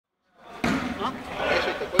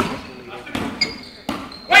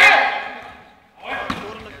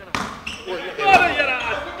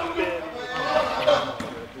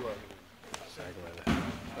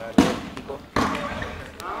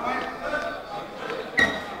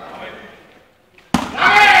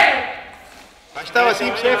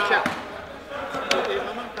Wasim, safe shot.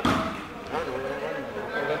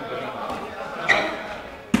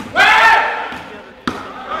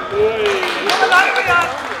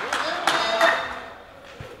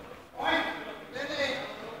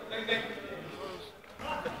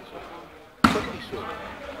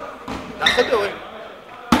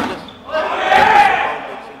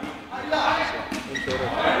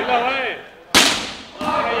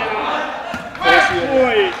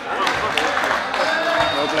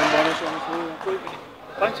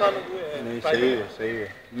 नहीं सही है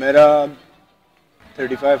मेरा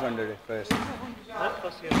 3500 है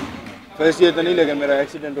फर्स्ट ईयर तो नहीं लेकिन मेरा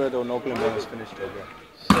एक्सीडेंट हुआ तो नो क्लेम बोनस फिनिश्ड हो गया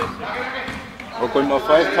और कोई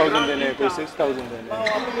 5000 देने कोई 6000 देने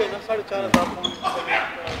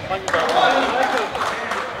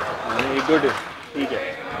नहीं गुड ठीक है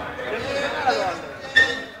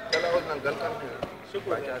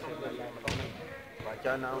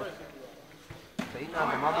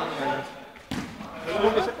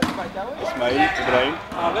इस्माइल इब्राहिम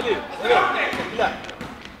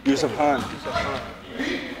यूसुफ खान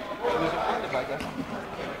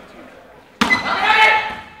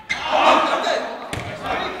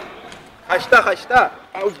खश्ता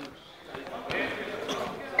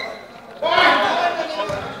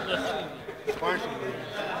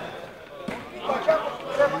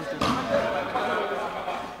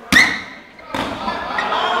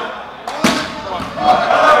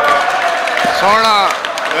सोना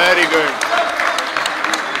वेरी गुड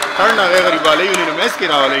ठंडा वे गरीब वाले यूनियन मैच की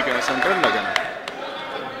रावले के सेंटर लगना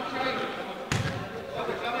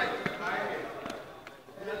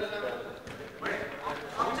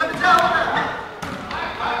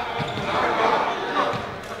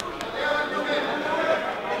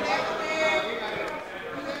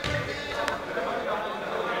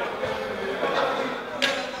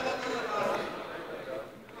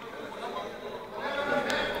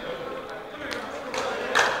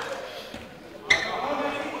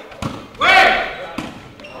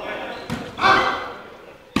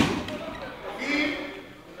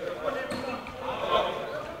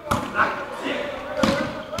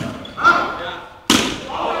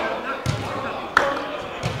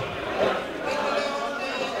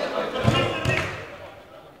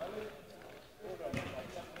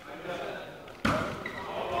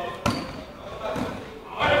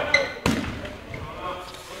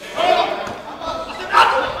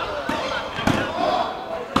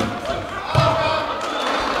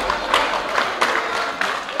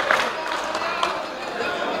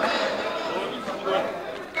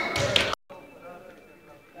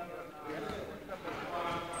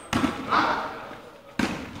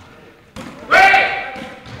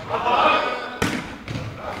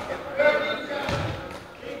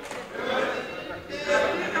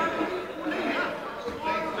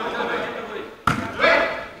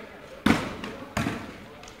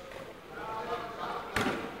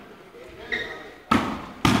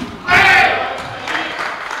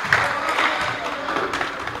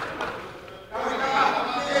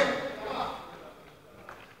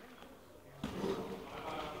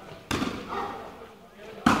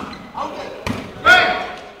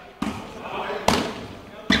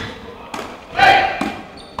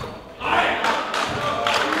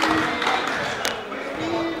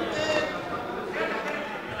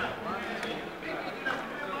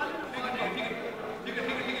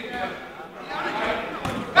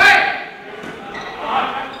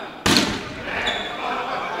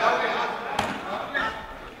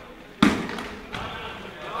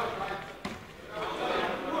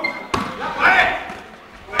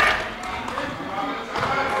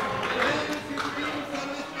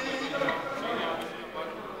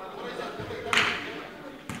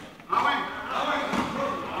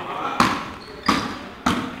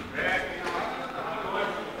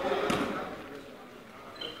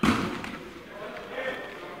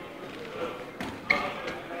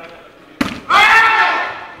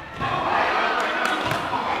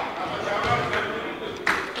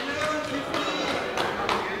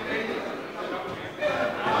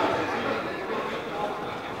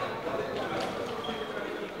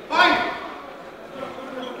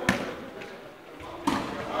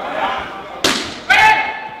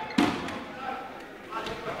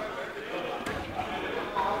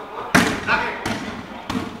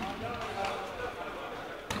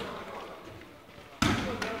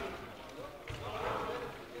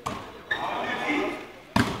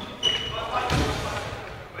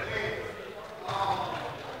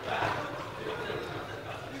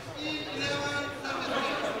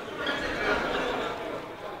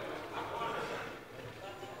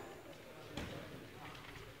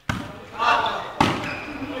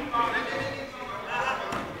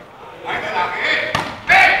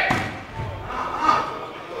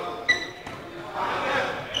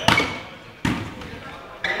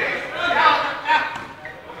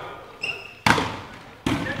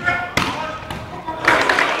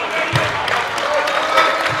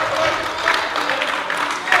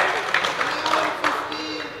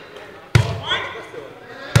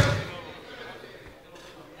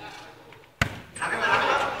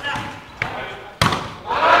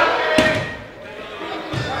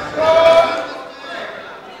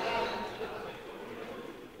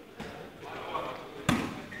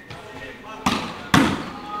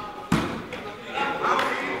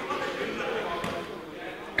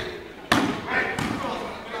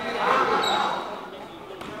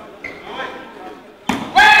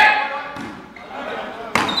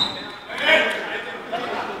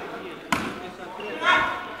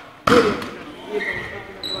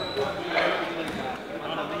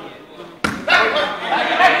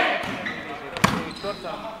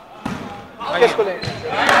किसको लेंगे?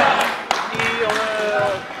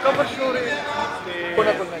 कवर शोर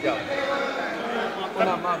कोना कोना जाओ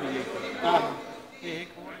कोना मां भी एक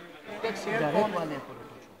टैक्सी डायरेक्ट वाले को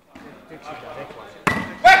टैक्सी डायरेक्ट वाले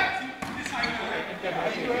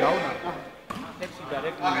जाओ ना टैक्सी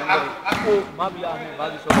डायरेक्ट ओ मां भी आने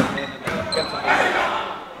बाद सो करने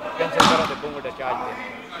कैंसिल करा दे बोंगड़ा चार्ज दे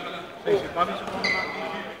सही 2200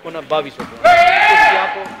 कोना 2200 इससे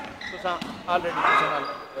आपको तो सा ऑलरेडी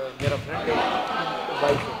तो मेरा फ्रेंड है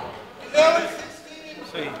बाइक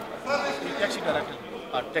सही टैक्सी डायरेक्ट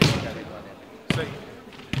टैक्सी डायरेक्ट वाले सही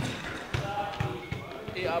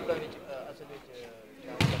ये आपका असल में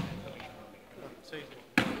सही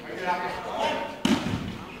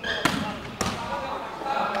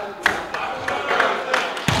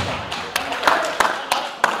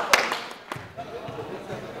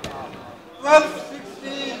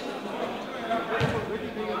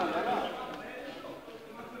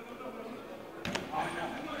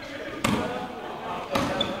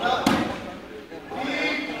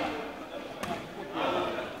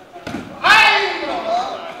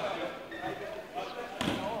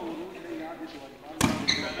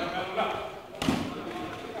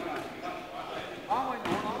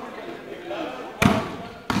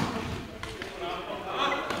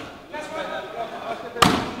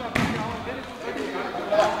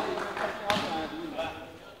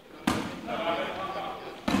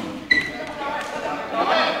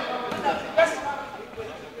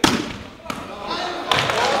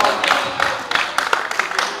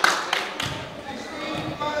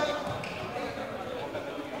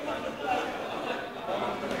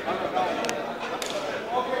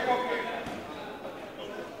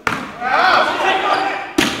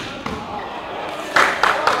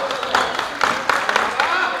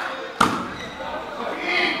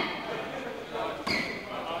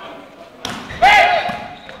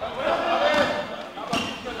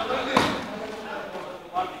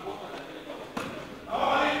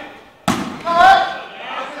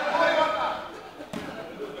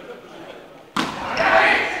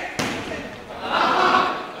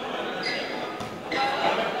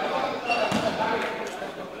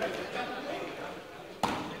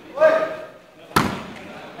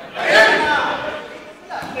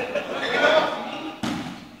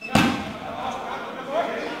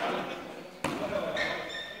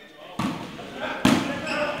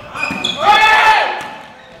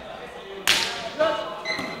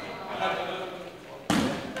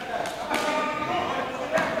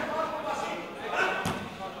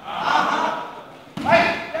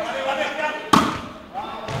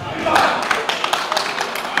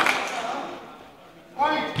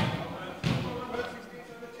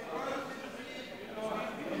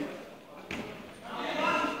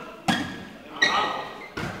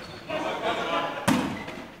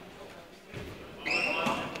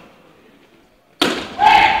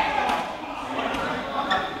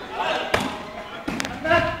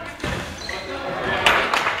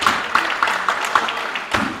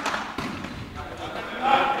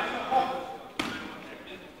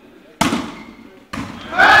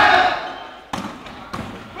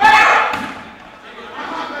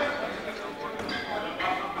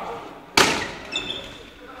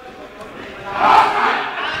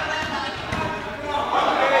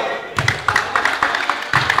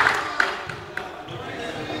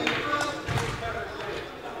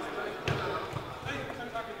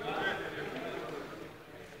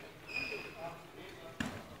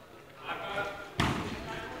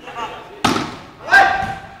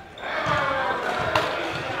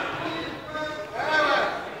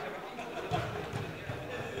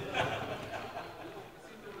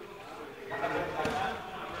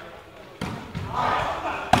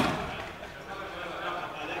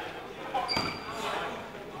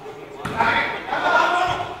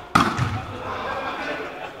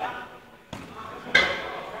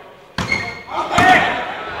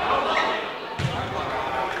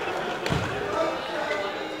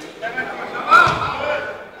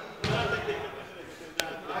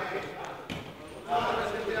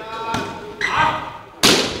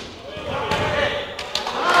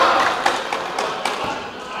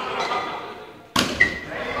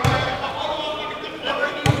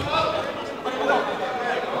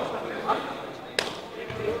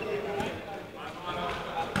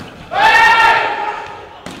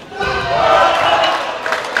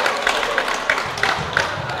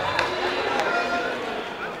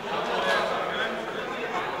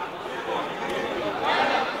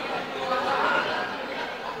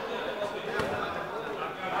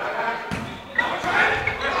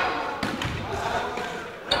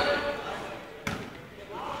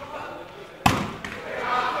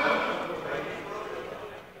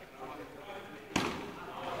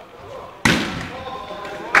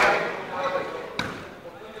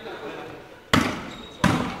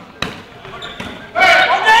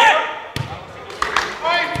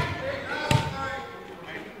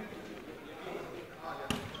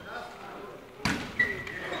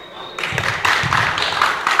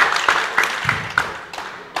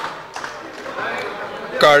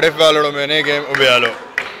कार्डिफ वालों मैंने गेम उबियालो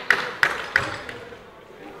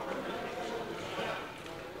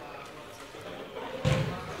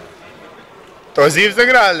तहजीब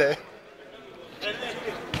संग्रहाल है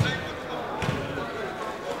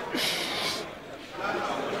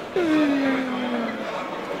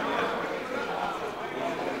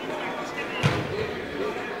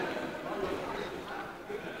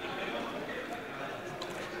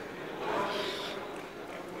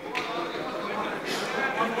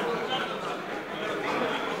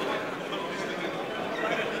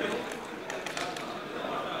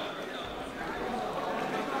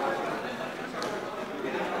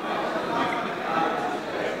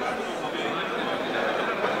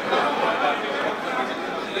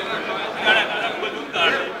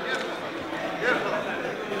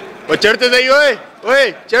वो चढ़ते सही ओए ओए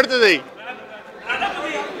चढ़ते सही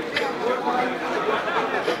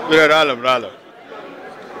पूरा रालम रालम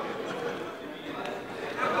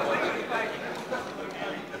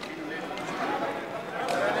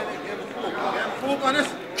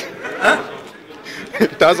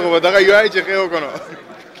تاسو به دغه یو چې خو کنه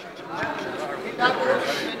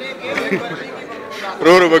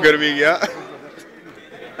رو به ګرميږي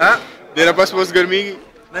ها ډیر پس پس ګرميږي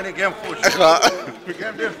نه نه ګیم خوش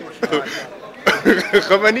ګیم ډیر خوش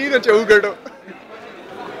خبرني نه چاو ګټو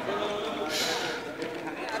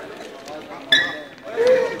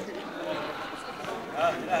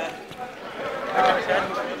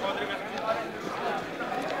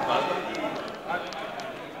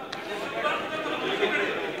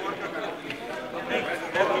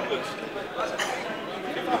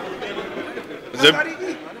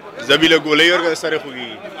زبیله ګولې ورګه سره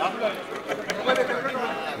خوږي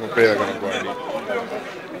مو پیدا کنه کوړی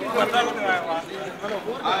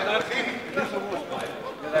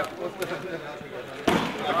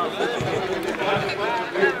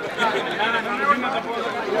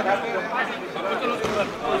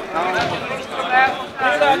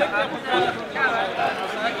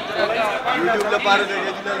YouTube لپاره دی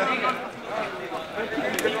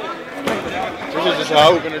چې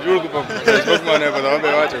ساو کنه جوړ کو په فیسبوک باندې په دا به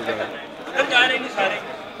واچو کنه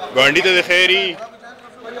ګاندی ته خیری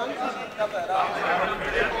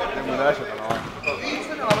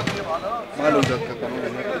मालूम जब का कानून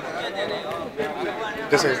है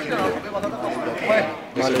जैसे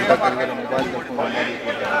मालूम जब का मोबाइल का फोन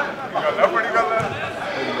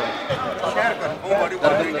शेयर कर वो बड़ी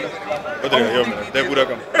उधर यो दे पूरा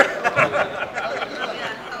काम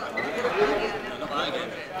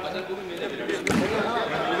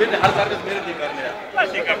हर सर्विस मेरे लिए करने है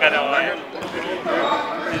ठीक है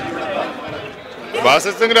बास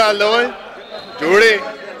संग्रहाल लो जोड़े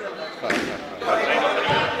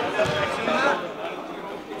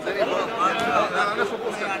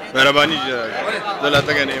मेहरबानी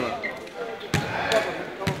जलाता क्या नहीं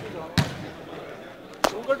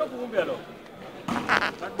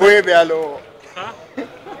कोई ब्यालो हाँ